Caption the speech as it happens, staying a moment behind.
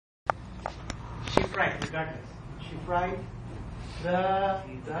regardless. Shift right.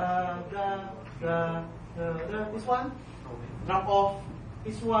 This one, drop off.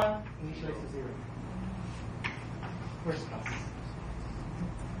 This one, initialize to 0. First class.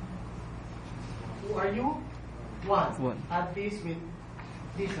 Who are you? 1. Add this with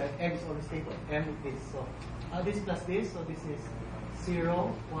this, right? M is always stable. M with this. So add this plus this. So this is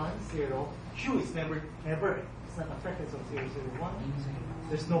 0, 1, 0. Q is never. It's not affected. So 0, 0, 1.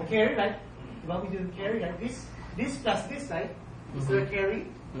 There's no carry, right? Well, we didn't carry, right? This plus this, right? Is there a carry?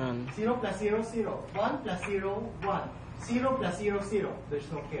 None. 0 plus 0, 0. 1 plus 0, 1. 0 plus 0, 0.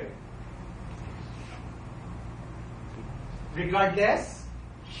 There's no carry. Regardless,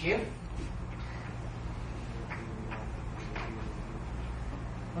 shift.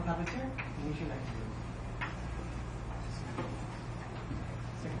 What happens here? Initialize.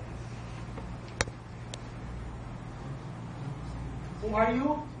 Who are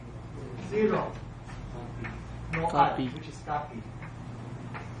you? 0. No Copy. add, which is copy.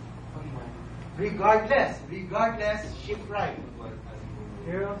 Regardless, shift right.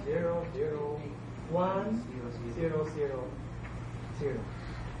 0, 0, 0, 1, 0, 0, 0.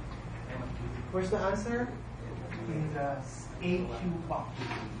 Where's the answer? In the AQ box.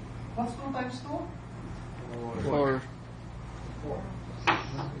 What's 2 times 2? 4. 4.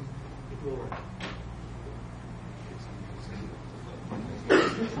 It will work.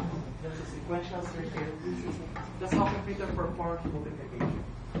 There's a sequential circuit. That's how computer performs multiplication.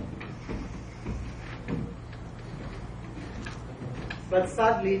 But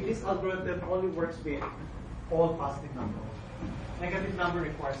sadly, this algorithm only works with all positive numbers. Negative number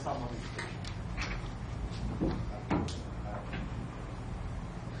requires some modification.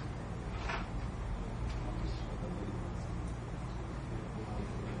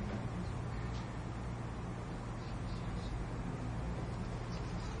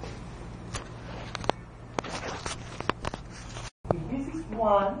 If this is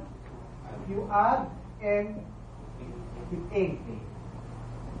 1, you add n with 8.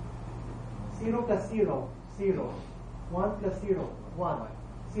 0 plus 0, 0. 1 plus 0, 1.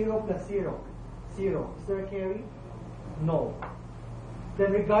 0 plus 0, 0. Is there a carry? No.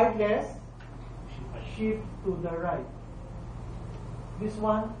 Then regardless, shift to the right. This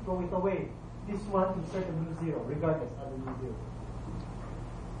one, throw it away. This one, insert a new 0. Regardless, add a new 0.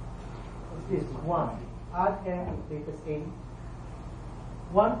 What's this? 1. Add n, latest a.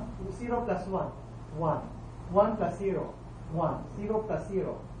 1, 0 plus 1, 1. 1 plus 0, 1. 0 plus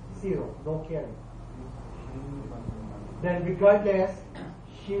 0, 0. No carry. Then regardless,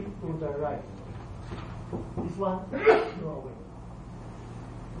 shift to the right. This one, throw away.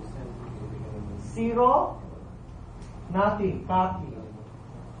 0, nothing, copy.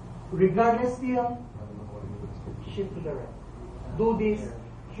 Regardless still, shift to the right. Do this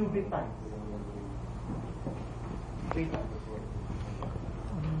cubic times. 3 times.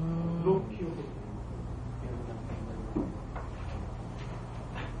 Look cubic.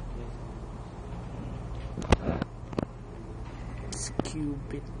 It's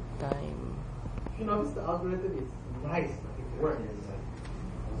qubit time. You notice the algorithm is nice, but it works.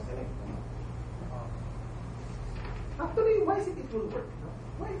 Actually, why is it will work? No?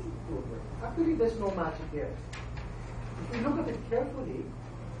 Why is it will work? Actually, there's no magic there. If you look at it carefully,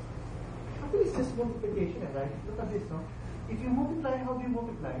 actually it's just multiplication, right? Look at this, no? If you multiply, how do you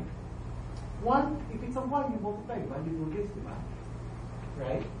multiply? 1, if it's a 1, you multiply 1, you do this,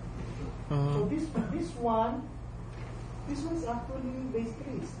 right? So this one is actually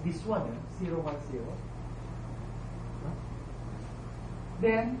basically it's this one, 0, 1, 0.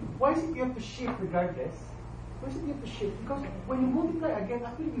 Then why is it you have to shift regardless? Why is it you have to shift? Because when you multiply again,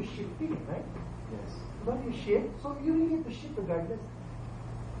 actually you shift it, right? Yes. But you shift, so you really have to shift regardless.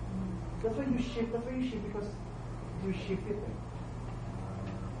 That's why you shift. Because you shift it. Right?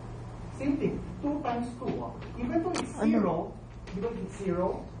 Same thing. 2 times 2. Even though it's 0, because it's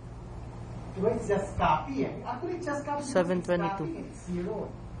 0. It's just copy. Actually, it's just copy. 722. It's 0.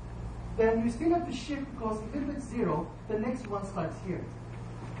 Then you still have to shift because even if it's 0, the next one starts here.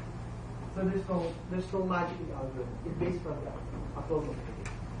 So there's no magic in the algorithm. It's based from the upload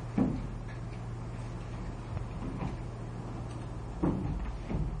multiplication.